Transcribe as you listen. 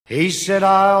He said,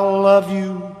 I'll love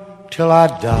you till I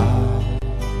die.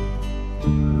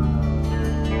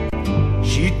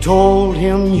 She told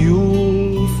him,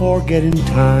 you'll forget in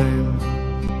time.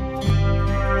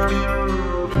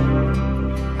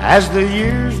 As the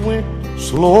years went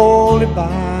slowly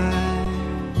by,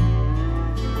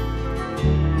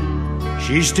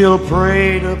 she still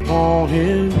preyed upon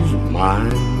his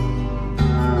mind.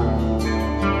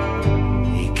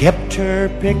 He kept her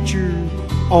picture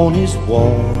on his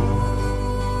wall,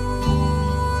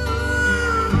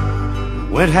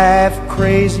 went half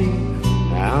crazy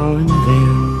now and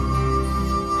then,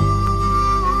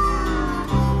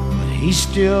 but he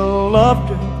still loved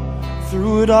her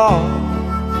through it all,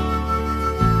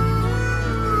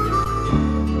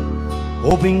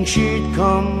 hoping she'd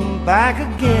come back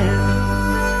again.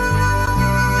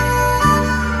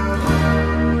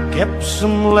 Kept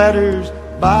some letters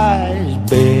by his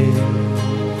bed.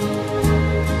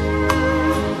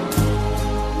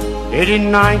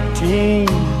 In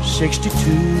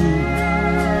 1962,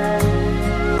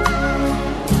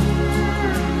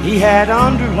 he had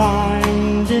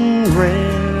underlined in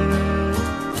red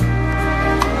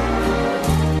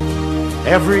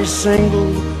every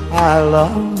single I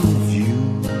love you.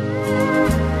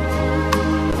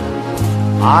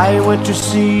 I went to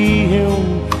see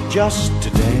him just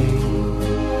today.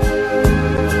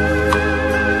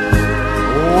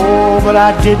 Oh, but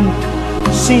I didn't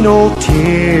see no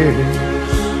tears.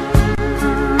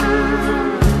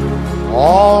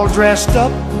 All dressed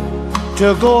up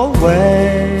to go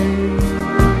away.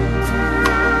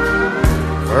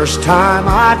 First time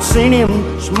I'd seen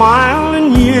him smile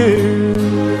in years.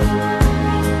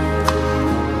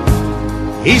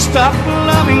 He stopped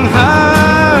loving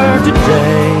her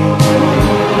today.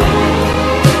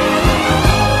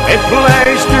 They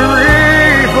placed a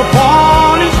wreath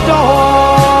upon his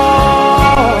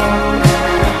door,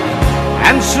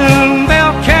 and soon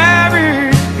they'll carry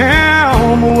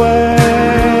him away.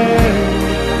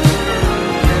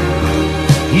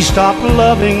 He stopped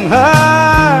loving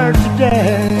her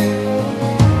today.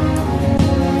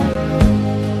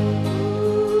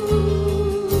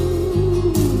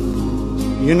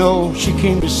 You know, she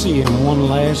came to see him one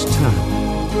last time.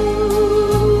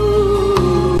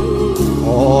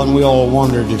 Oh, and we all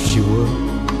wondered if she would.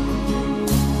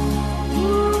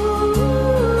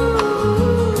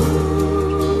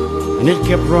 And it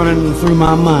kept running through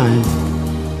my mind.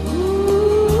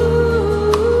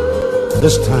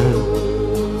 This time,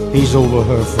 he's over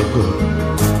her for good.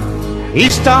 He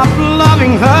stopped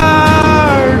loving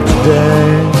her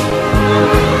today.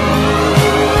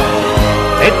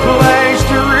 It placed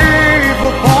a wreath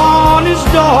upon his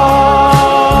door,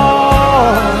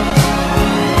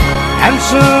 and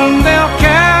soon they'll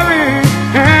carry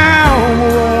him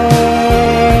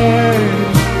away.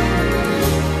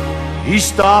 He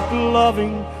stopped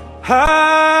loving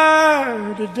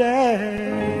her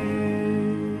today.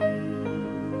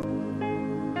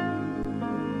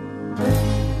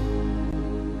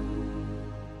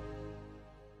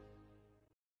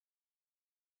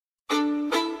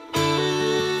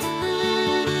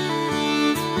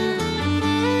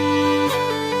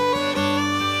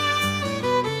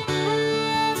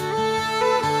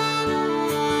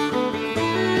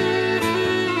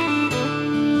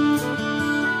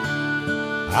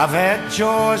 I've had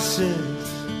choices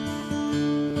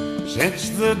since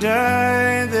the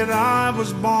day that I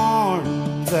was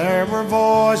born. There were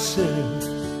voices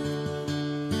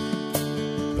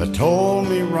that told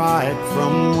me right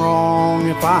from wrong.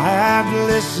 If I had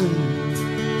listened,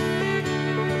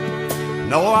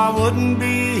 no, I wouldn't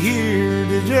be here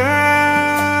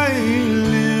today,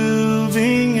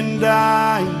 living and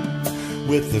dying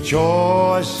with the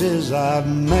choices I've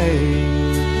made.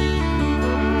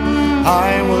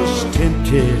 I was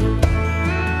tempted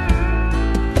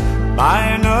by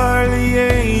an early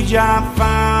age. I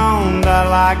found I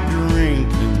liked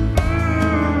drinking.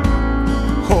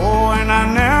 Oh, and I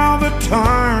never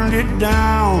turned it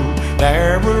down.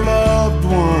 There were loved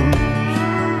ones,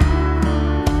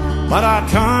 but I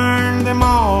turned them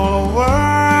all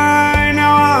away.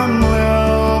 Now I'm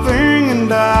living and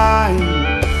dying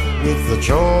with the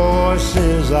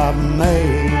choices I've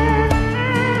made.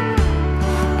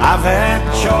 I've had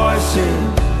choices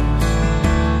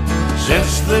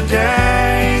since the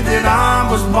day that I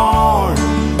was born.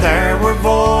 There were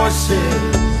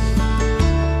voices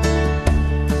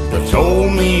that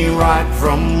told me right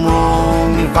from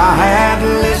wrong. If I had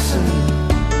listened,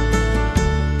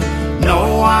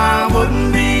 no, I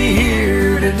wouldn't be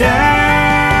here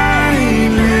today,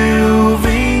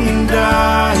 living and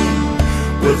dying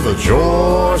with the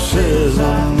choices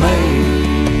I made.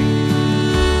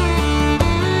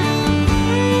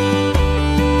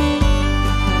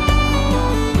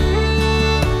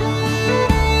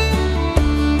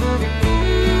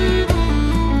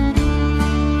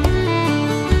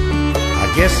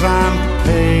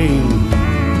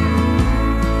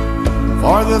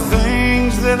 the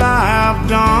things that I have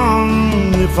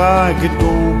done. If I could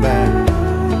go back,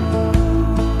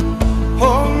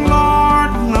 oh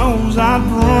Lord knows I'd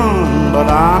run, but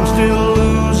I'm still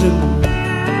losing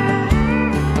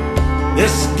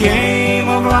this game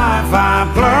of life I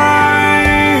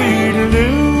play,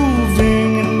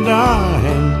 losing and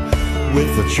dying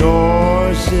with the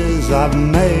choices I've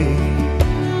made.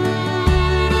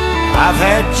 I've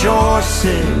had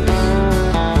choices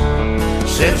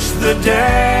since the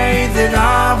day that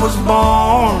I was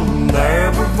born.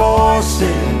 There were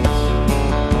voices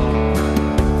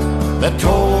that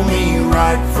told me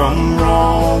right from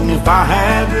wrong. If I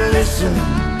had listened,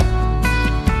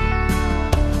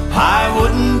 I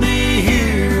wouldn't be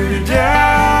here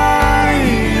today,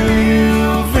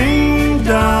 living,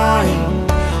 dying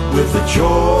with the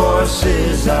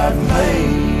choices I've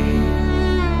made.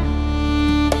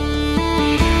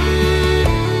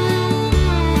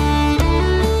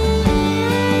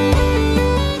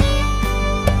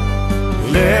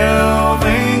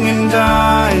 Living and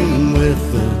dying with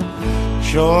the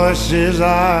choices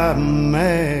I've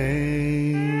made.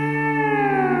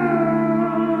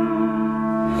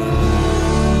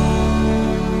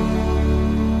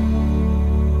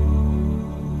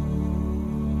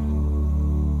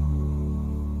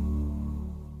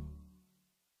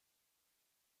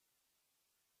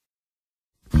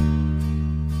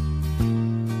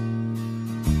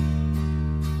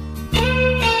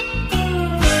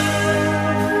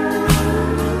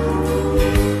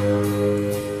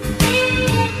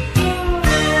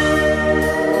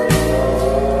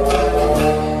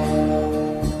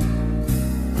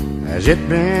 Has it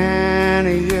been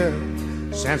a year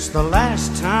since the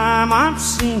last time I've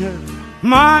seen her?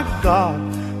 My God,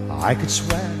 I could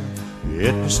swear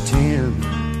it was 10.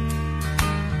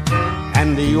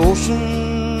 And the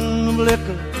ocean of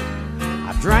liquor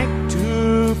I drank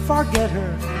to forget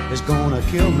her is gonna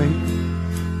kill me,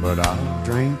 but I'll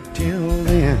drink till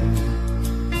then.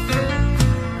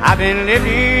 I've been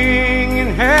living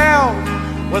in hell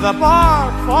with a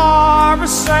bar for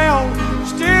sale,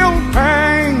 still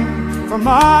paying for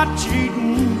my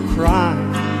cheating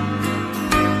crime.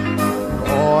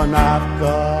 Oh, and I've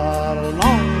got a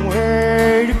long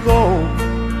way to go,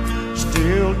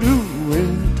 still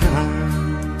doing time,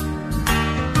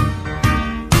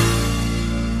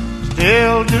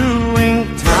 still doing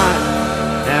time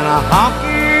in a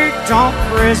honky-tonk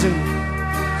prison,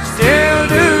 still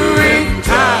doing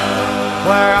time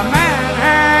where a man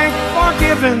ain't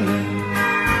forgiven.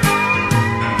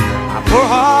 My poor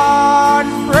heart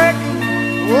is breaking,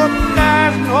 oh,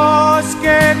 there's no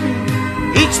escaping.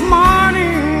 Each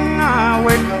morning I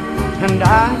wake up and I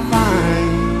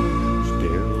find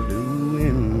still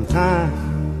doing time.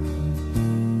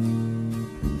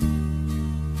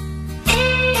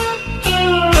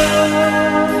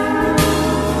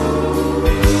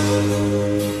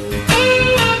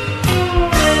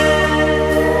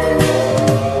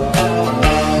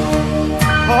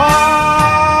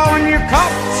 Oh, when you're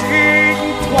caught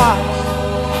cheating twice,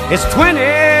 it's 20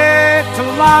 to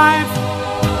life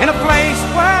in a place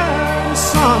where the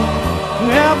sun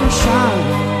never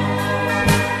shines.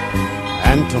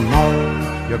 And tomorrow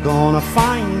you're gonna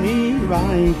find me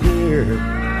right here,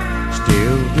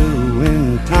 still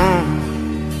doing time,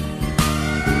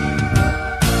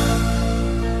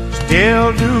 still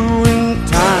doing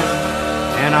time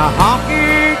in a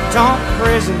honky-tonk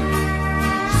prison,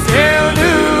 still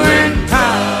doing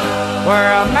time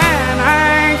where a man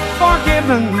ain't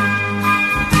forgiven.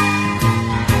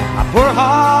 My poor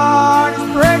heart is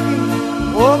breaking,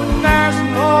 oh, but there's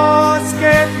no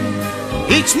escaping.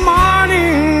 Each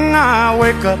morning I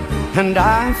wake up and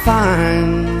I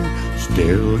find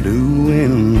still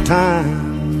doing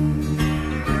time,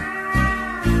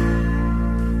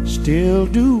 still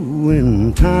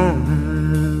doing time.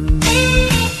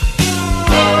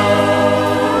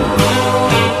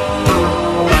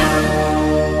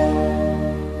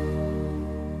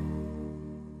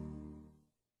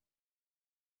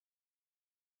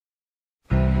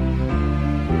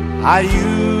 I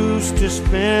used to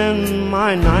spend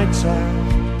my nights out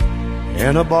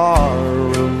in a bar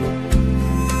room.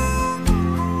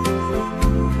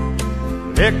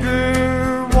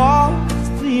 Liquor was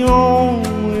the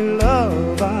only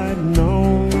love I'd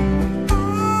known,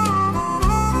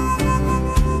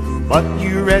 but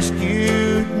you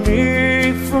rescued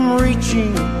me from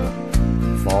reaching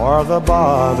for the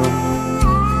bottom,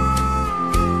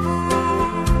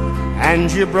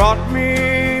 and you brought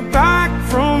me back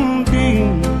from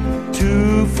being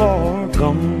too far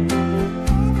gone.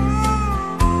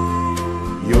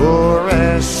 You're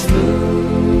as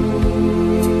smooth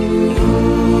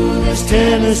as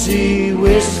Tennessee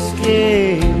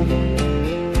whiskey.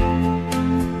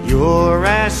 You're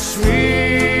as sweet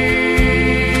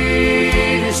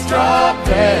as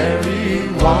strawberry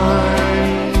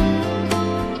wine.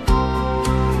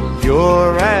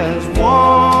 You're as warm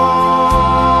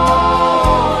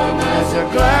as a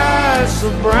glass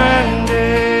of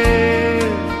brandy,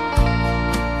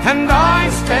 and I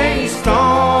stay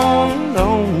stoned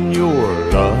on your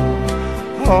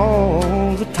love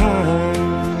all the time.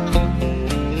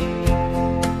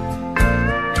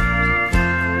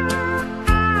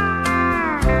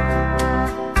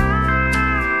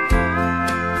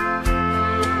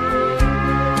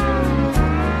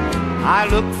 I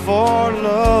look for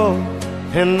love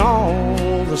in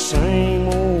all the same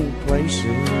old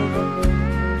places.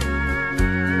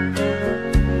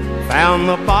 Found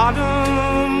the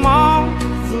bottom of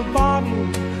the bottle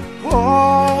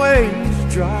always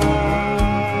dry.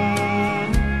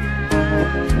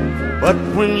 But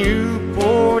when you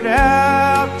poured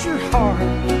out your heart,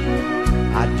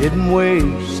 I didn't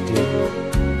waste it.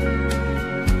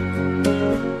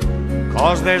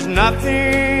 'Cause there's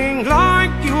nothing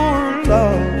like your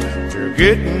love to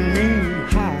getting me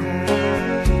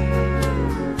high.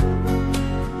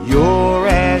 You're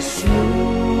as smooth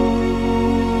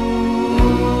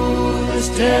as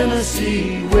Tennessee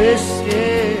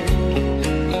whiskey.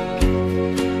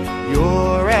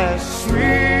 You're as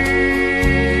sweet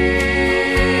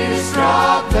as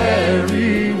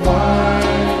strawberry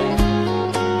wine.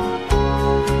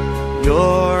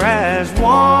 You're as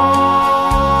warm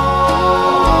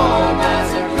as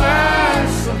a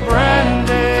glass of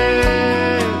brandy,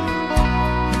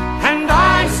 and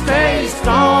I stay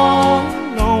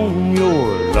stoned on your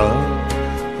love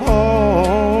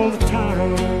all the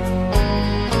time.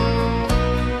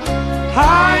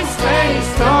 I stay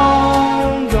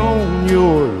stoned on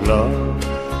your love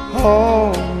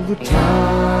all the time.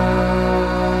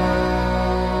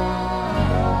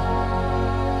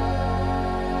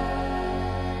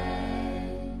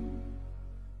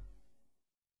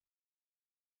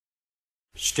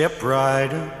 Step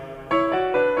right up,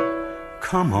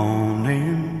 come on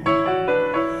in.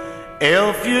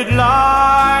 If you'd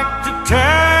like to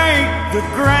take the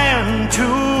grand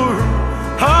tour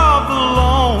of the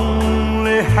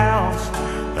lonely house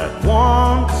that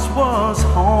once was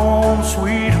home,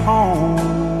 sweet home,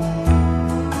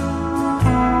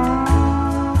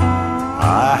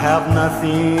 I have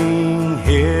nothing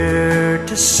here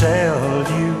to sell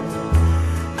you,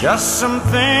 just some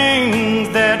things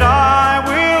that I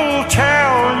will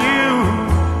tell you,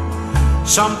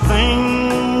 some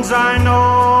things I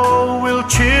know will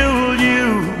chill you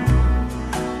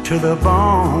to the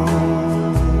bone.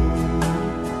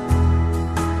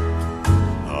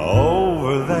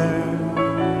 Over there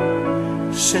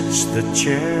sits the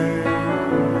chair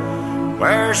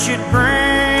where she'd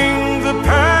bring the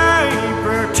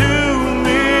paper to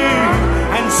me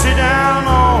and sit down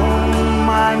on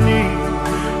my knee,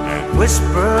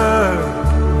 whisper,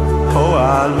 oh,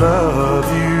 I love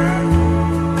you.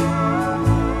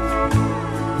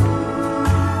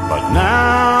 But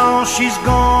now she's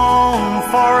gone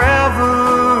forever,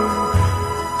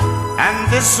 and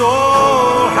this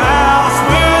old house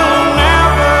will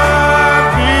never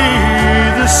be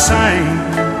the same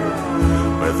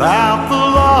without the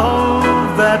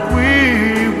love that we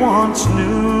once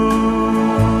knew.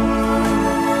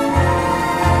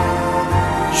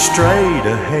 Straight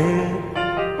ahead,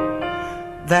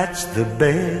 that's the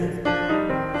bed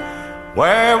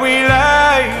where we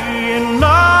lay in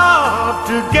love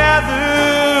together,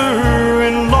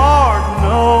 and Lord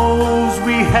knows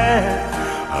we had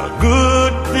a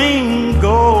good thing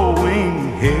going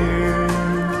here.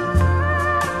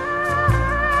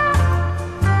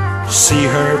 See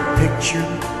her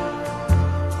picture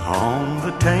on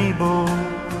the table,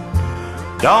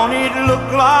 don't it look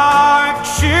like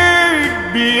she'd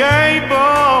be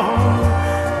able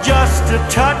just to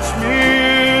touch me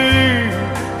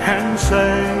and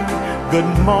say,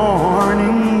 good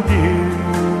morning, dear?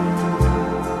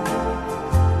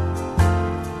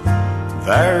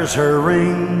 There's her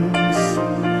rings,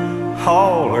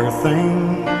 all her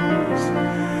things,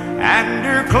 and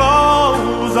her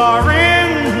clothes are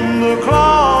in the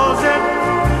closet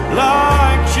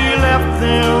like she left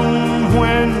them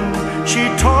when she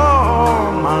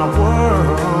tore my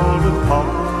world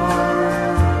apart.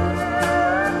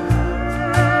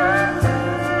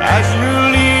 As you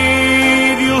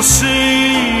leave, you'll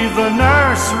see the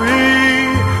nursery.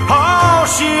 Oh,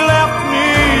 she left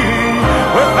me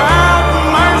without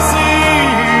mercy,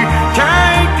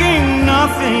 taking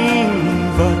nothing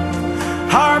but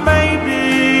our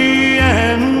baby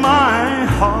and my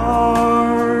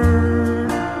heart.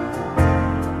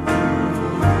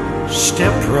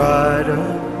 step right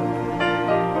up.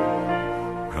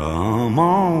 Come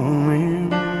on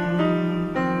in.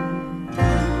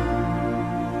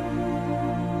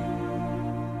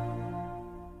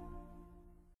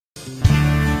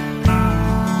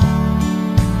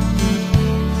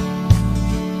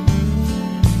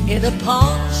 In a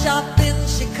pawn shop in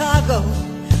Chicago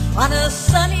on a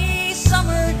sunny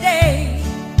summer day,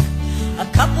 a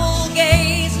couple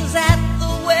gazes at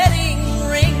the wedding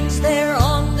rings there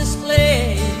on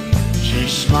display. She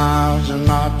smiles and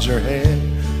nods her head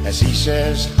as he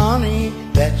says, honey,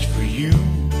 that's for you.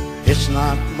 It's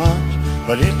not much,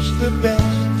 but it's the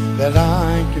best that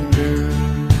I can do.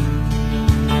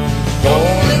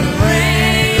 Golden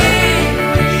ring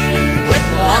with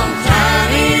one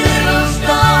tiny little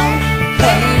star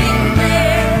hanging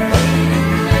there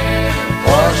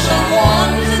for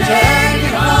someone to take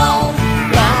it home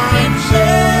by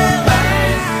himself.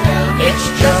 It's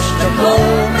just a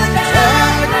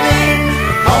momentary thing.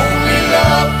 Only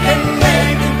love can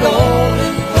make a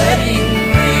golden wedding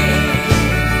ring.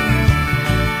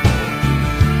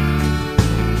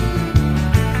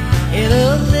 In a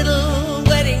little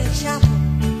wedding chapel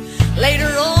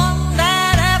later on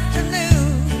that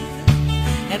afternoon,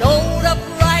 an old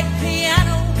upright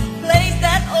piano plays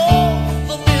that old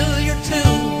familiar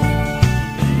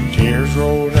tune. Tears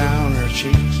roll down her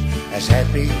cheeks as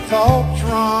happy thoughts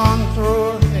run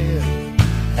through her head,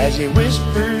 as he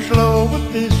whispers low,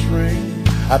 with this ring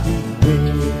I be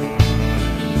with.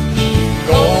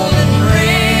 Golden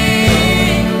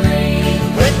ring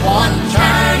with one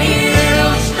tiny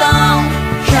little stone,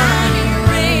 shining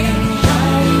ring.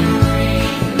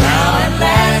 Now at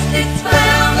last it's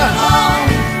found a home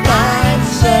by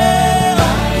itself.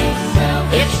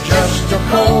 It's just a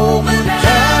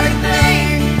momentary thing.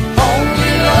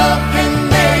 Only love can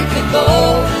make a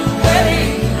golden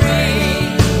wedding ring.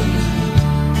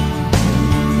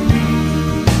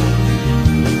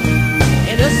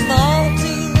 In a small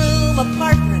two-room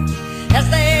apartment, as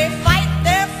they fight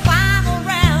their final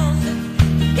round,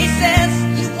 he says,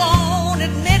 you won't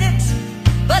admit it,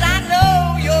 but I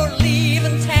know you're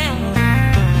leaving town.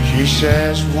 She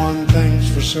says, one thing's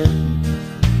for certain,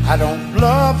 I don't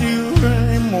love you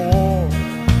anymore,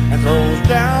 and throws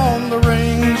down the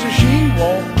rings as she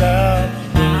walked out.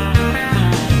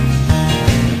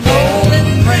 Golden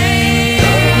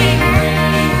ring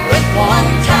with one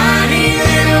tiny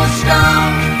little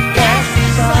stone cast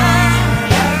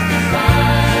aside,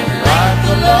 like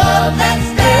the love that's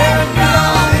there and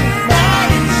gone by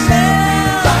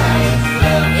itself.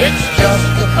 It's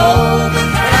just a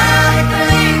momentary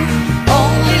thing.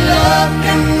 Only love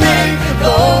can make a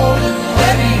golden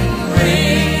wedding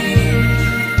ring.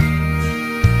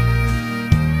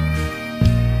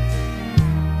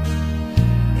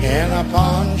 In a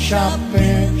pawn shop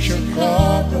in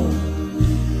Chicago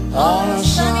on a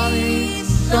sunny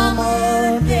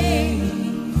summer day,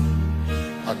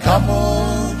 a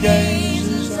couple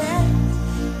gazes at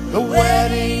the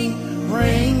wedding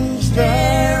rings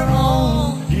there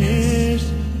on display.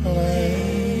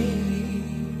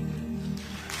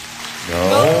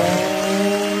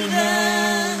 Golden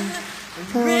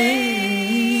ring.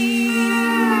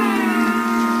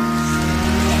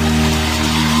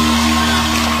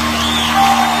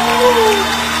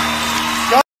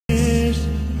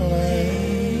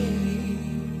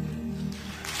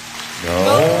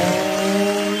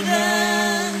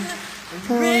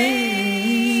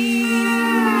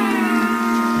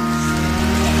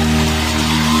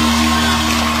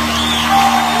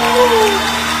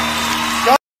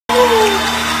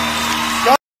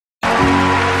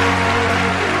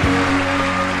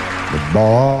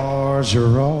 Bars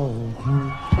are all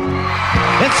closed.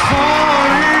 It's 4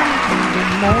 in the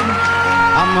morning.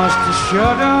 I must have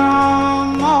shut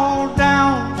them all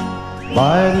down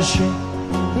by the shape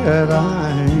that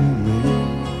I'm in.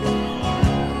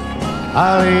 I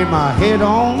lay my head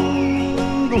on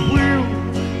the wheel.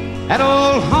 That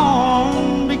old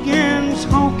horn begins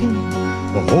honking.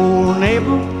 The whole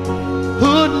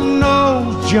neighborhood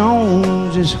knows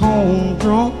Jones is home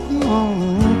drunk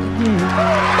again.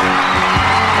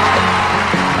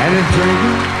 And if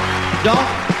drinking don't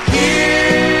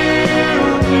kill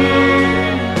me,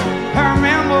 her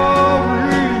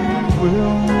memory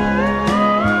will.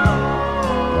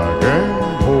 I can't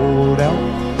hold out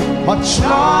much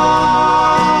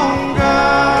longer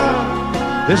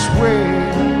this way.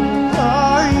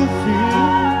 I feel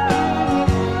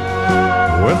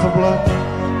with the blood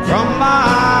from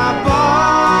my body.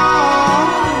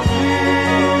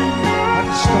 I'd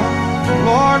start,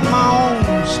 Lord, my own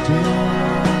still.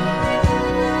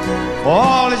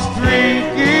 All this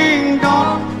drinking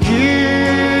don't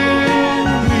kill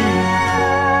me.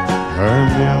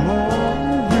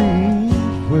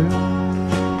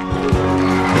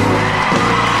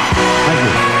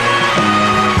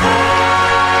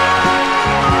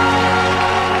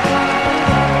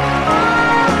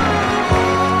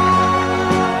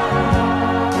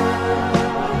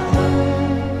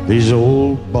 These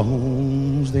old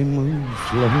bones, they move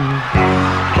slow,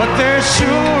 but they're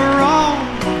sure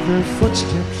on their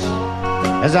footsteps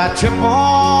as I trip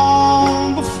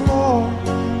on the floor,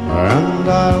 and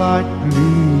I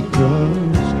lightly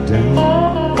touch down.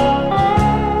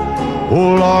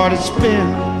 Oh Lord, it's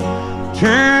been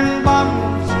 10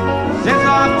 bottles since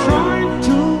I've tried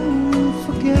to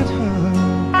forget her,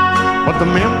 but the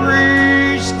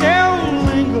memories still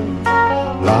linger,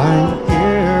 lying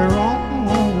here on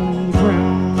the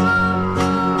ground.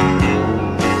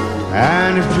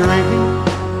 And if drinking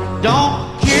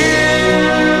don't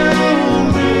kill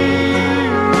me,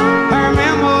 her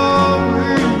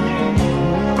memory,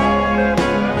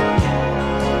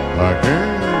 I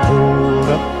can't hold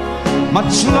up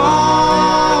much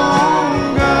longer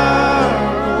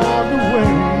the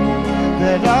way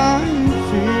that I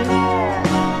feel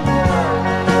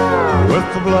with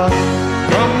the blood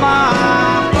from my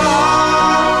body.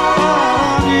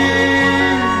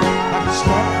 I can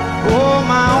start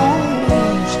my own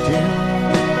still.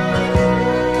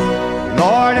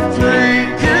 Lord, if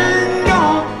drinking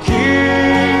don't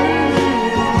kill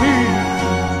me,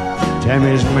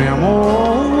 Tammy's memory.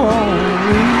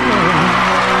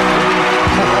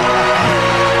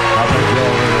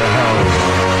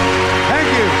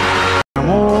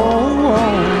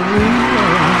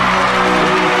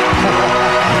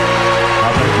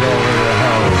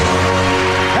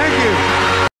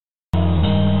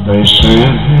 They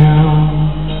sent him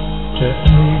to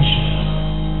Asia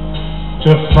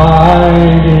to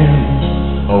fight in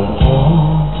a war.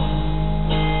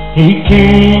 He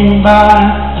came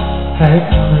back half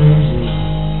crazy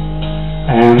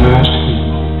and asking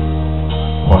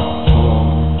what for.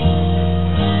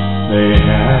 They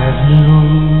had him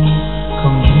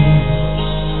commit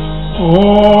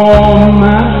all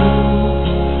manner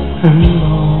and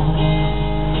all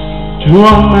to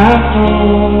a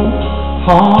mental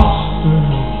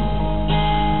hospital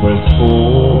with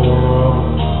 4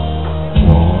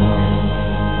 more.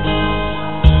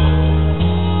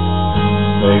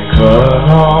 They cut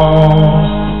off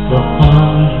the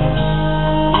honey,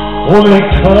 oh, they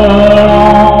cut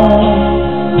off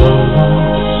the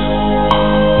lights.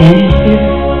 He hit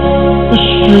the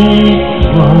street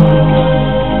light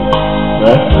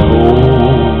that cold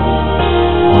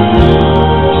winter.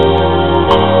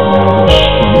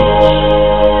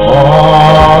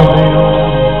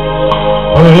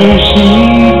 Place he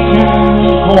can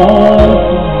call.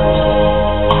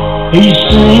 He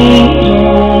seems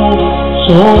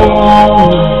so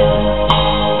long,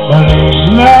 but he's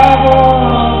never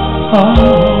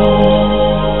alone.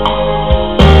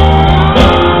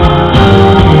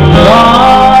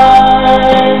 Lies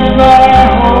their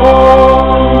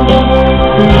home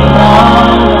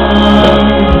behind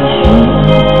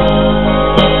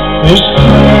this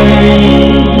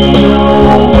crazy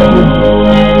old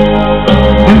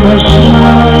and the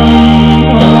sunlight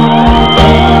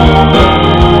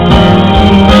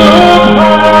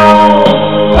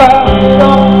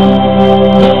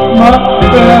much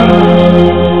better,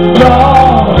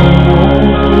 God,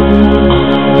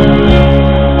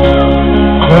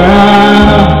 than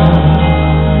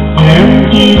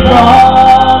empty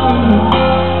bottle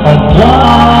of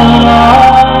wine.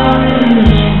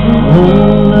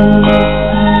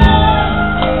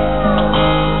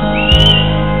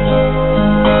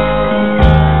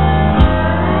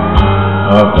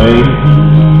 A baby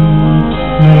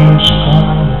named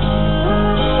Scarlet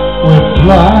with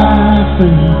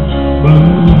laughing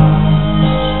blue eyes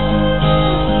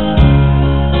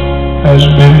has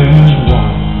been his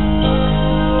wife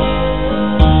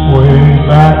way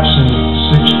back since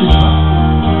 '65.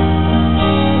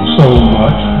 So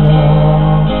much war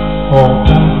for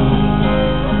time,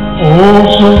 oh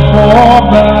so far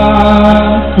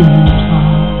back in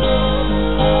time,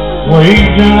 way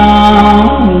down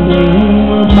in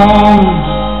the mountains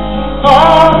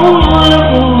of the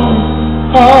river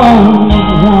of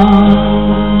wine.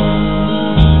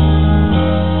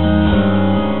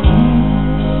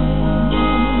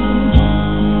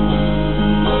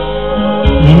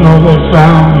 You know they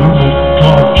found him at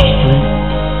Clark Street,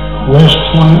 West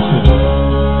 25th,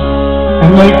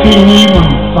 and they can't even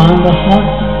find a heart.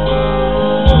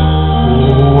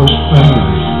 Oh, his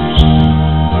fingers,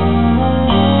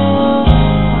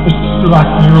 it's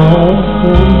like your old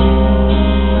friend.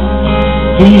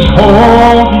 He's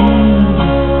holding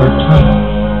her tight,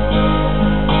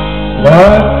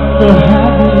 but the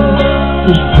habit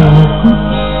is broken.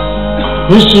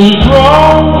 This is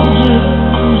Rose's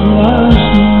last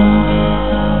night.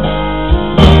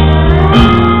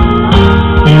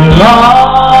 He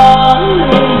lies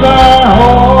there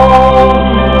holding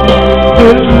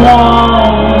his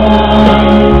wife.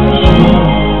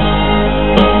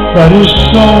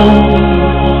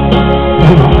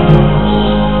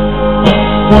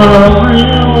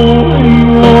 holy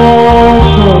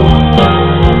roses.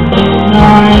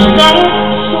 Now ain't that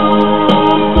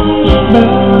something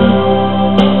better,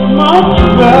 much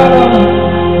better,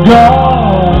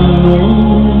 God knows,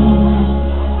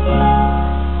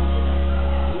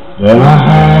 than a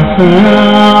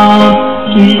half-empty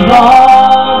bottle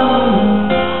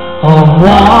of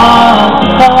wine.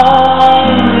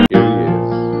 Here he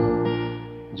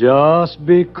is. Just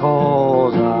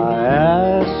because I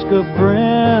ask a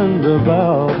friend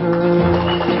about her,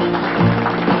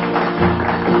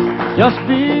 just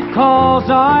because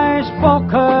I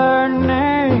spoke her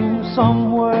name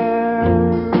somewhere,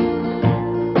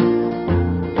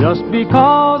 just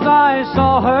because I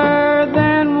saw her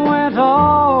then went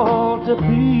all to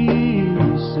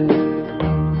pieces,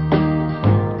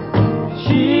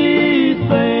 she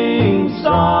thinks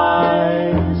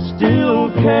I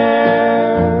still care.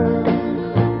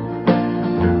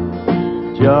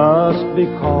 Just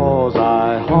because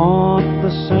I haunt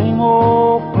the same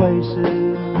old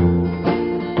places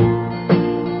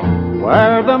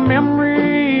where the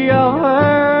memory of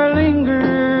her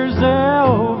lingers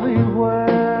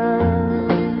everywhere,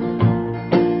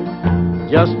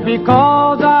 just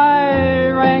because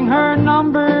I rang her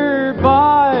number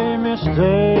by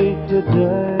mistake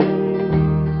today,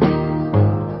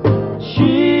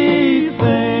 she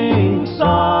thinks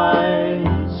I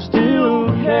still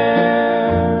care.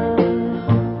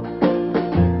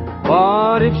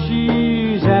 But if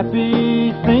she's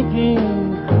happy thinking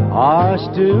I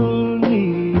still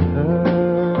need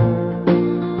her,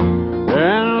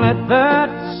 then let that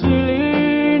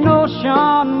silly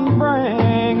notion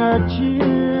bring her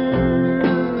cheer.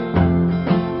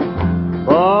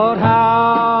 But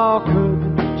how could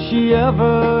she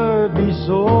ever be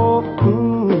so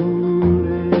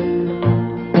foolish?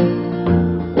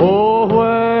 Oh,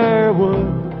 where would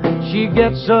she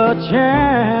get such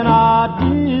an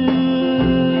idea?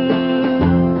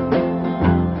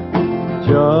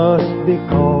 Just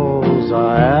because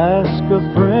I ask a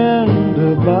friend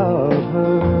about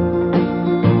her,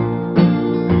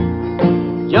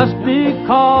 just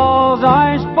because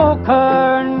I spoke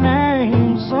her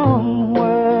name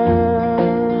somewhere,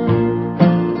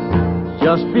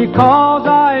 just because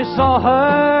I saw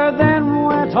her then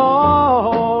went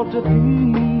all to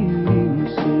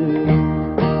pieces,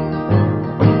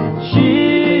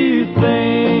 she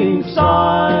thinks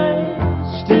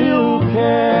I still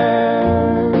care.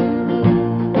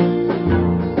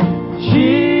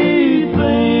 She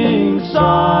thinks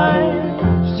I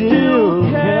still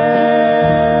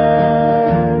care.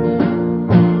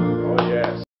 Oh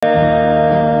yes.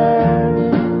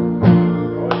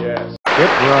 Oh yes.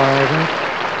 Get right up,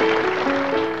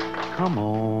 come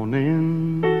on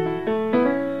in.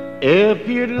 If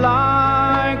you'd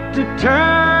like to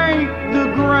take the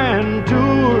grand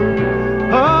tour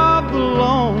of the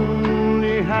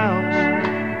lonely house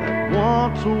that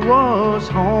once was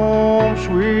home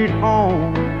sweet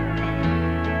home,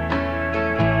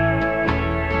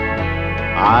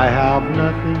 I have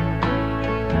nothing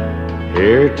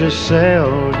here to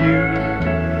sell you,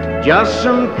 just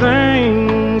some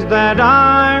things that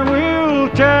I will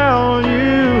tell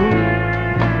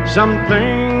you, some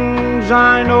things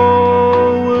I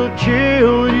know will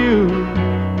chill you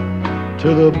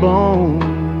to the bone.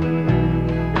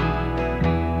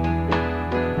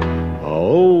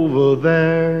 Over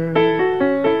there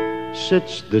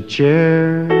sits the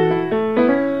chair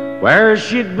where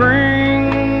she'd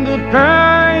bring the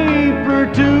paper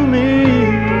to me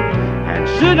and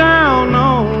sit down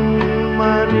on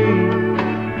my knee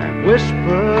and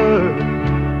whisper,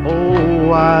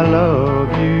 oh, I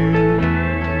love you.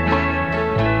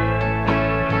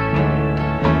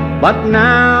 But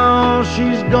now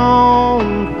she's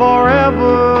gone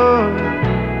forever,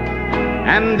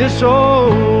 and this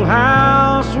old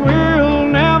house will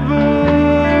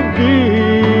never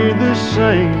be the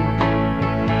same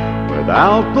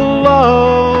without the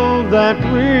love that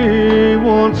we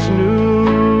once knew.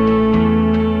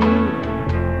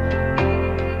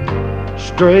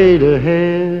 Straight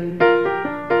ahead,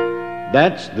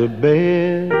 that's the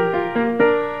bed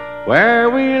where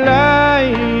we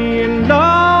lay in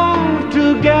love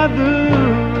together,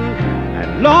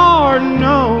 and Lord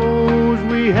knows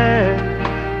we had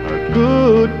a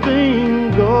good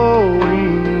thing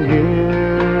going here.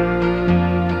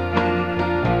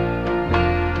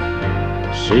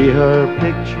 See her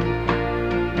picture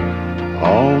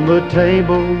on the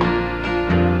table,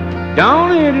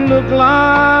 don't it look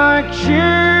like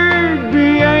she'd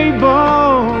be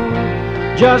able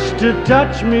just to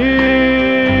touch me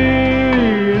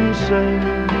and say,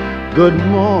 good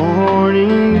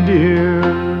morning, dear.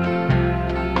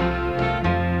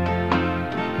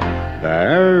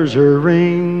 There's her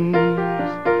rings,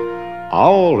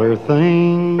 all her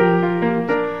things,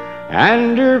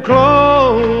 and her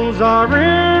clothes are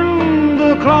in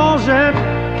the closet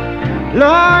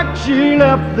like she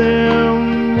left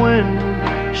them when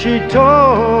she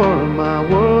tore my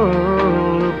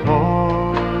world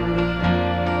apart.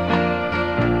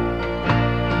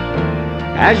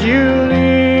 As you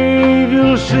leave,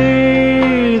 you'll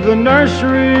see the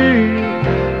nursery.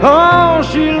 Oh,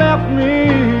 she left me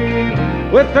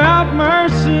without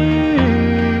mercy,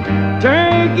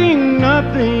 taking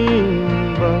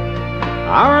nothing but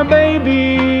our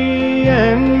baby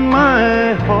and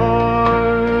my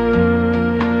heart.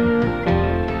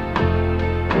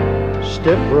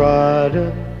 Step right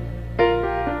up,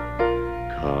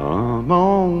 come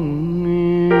on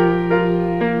in.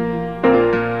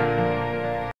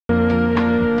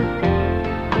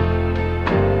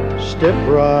 Step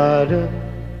right up,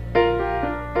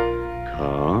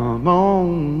 come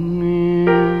on in.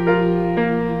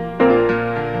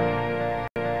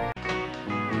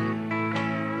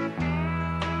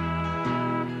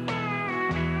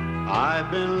 I've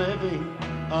been living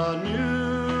a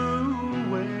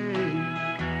new way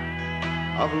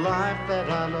of life that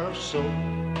I love so,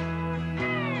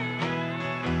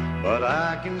 but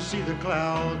I can see the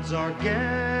clouds are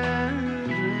gathering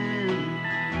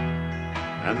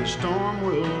and the storm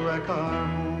will wreck our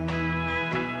home.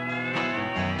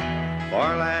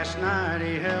 For last night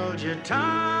he held you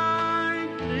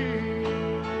tightly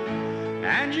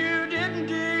and you didn't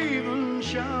even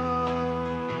show.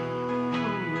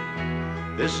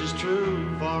 This is true,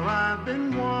 for I've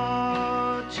been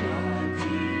watching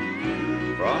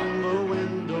from the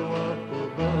window up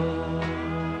above.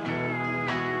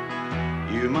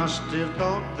 You must have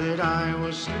thought that I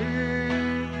was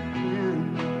sleeping,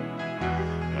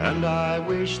 and I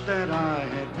wish that I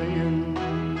had been.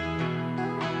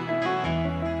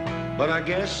 But I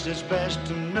guess it's best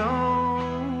to know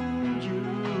you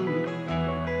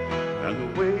and the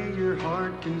way your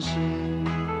heart can sing.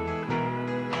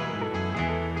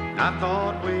 I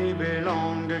thought we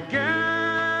belonged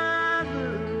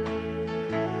together,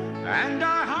 and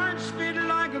our hearts beat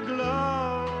like a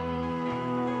glove.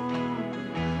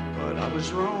 But I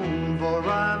was wrong, for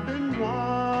I've been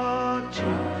watching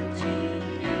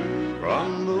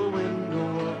from the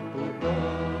window up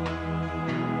above.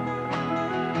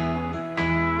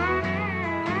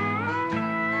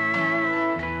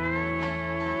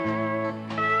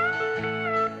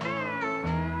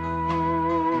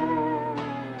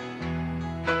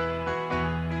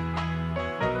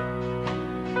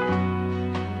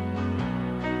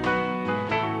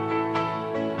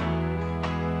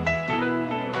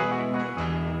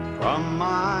 From my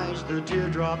eyes the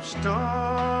teardrops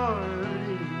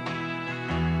started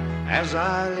as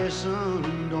I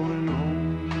listened on and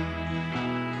on.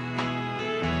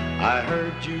 I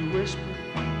heard you whisper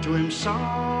to him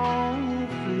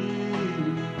softly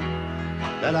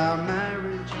that our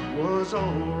marriage was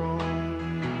all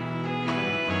wrong.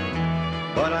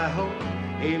 But I hope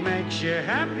he makes you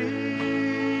happy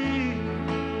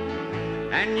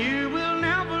and you will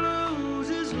never lose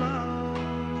his love.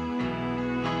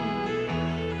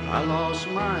 I lost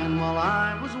mine while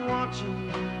I was watching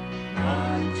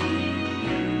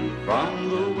you from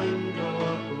the window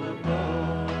up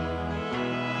above.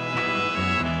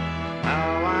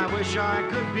 How I wish I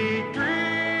could be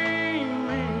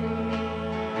dreaming,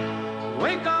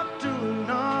 wake up to an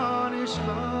honest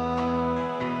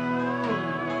love.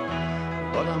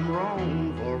 But I'm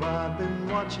wrong, for I've been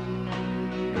watching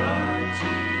you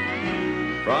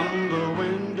from the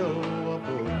window up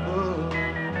above.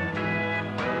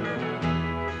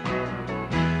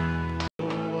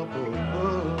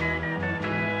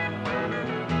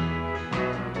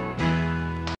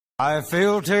 I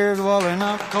feel tears welling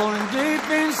up, cold and deep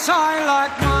inside,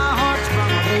 like my heart's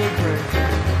gonna be break.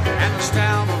 And the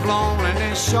stab of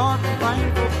loneliness, sharp and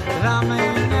painful, that I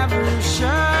may never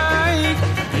shake.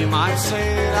 You might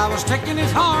say that I was taking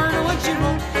it hard when she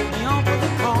wrote me off with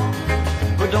a call,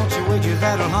 but don't you wager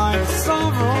that'll hide the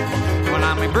sorrow when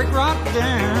I may break right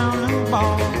down and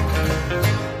ball.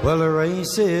 Well, the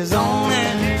race is on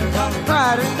and here comes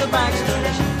pride at the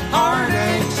backstretch.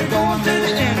 Heartaches are going to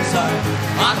the inside.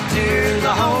 My tears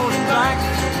are holding back,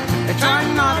 they're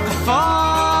trying not to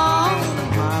fall.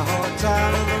 My heart's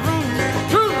out of the room,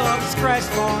 true love is crashed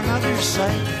for another's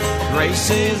sake. The race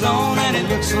is on and it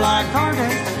looks like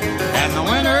heartache, and the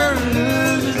winner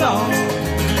loses all.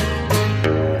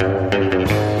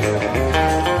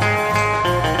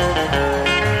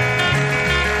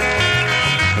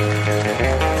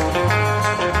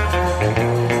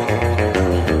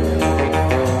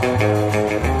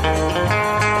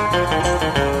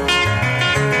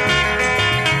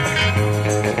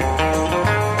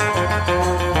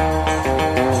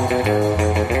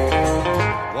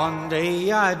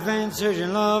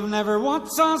 uncertain love, never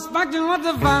once suspecting what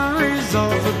the final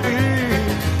result would be.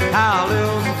 How I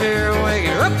live in fear,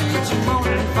 waking up each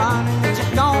morning, finding that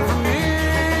you're gone from me.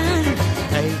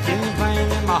 Aching pain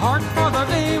in my heart for the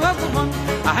day was the one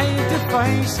I hate to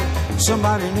face.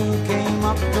 Somebody new came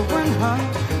up to win her,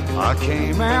 I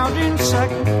came out in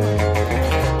second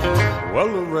place. Well,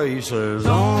 the race is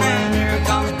on, and here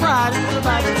comes pride into the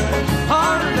back.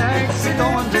 Heart attacks are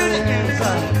going to the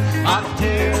inside. My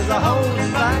tears are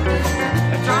holding back.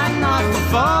 I'm trying not to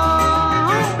fall.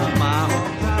 My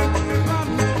whole time is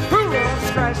running. Hoorah,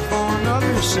 scratch for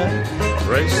another set.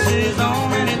 Race is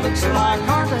on, and it looks like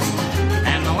heartache.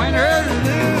 And the winner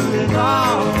loses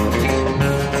all.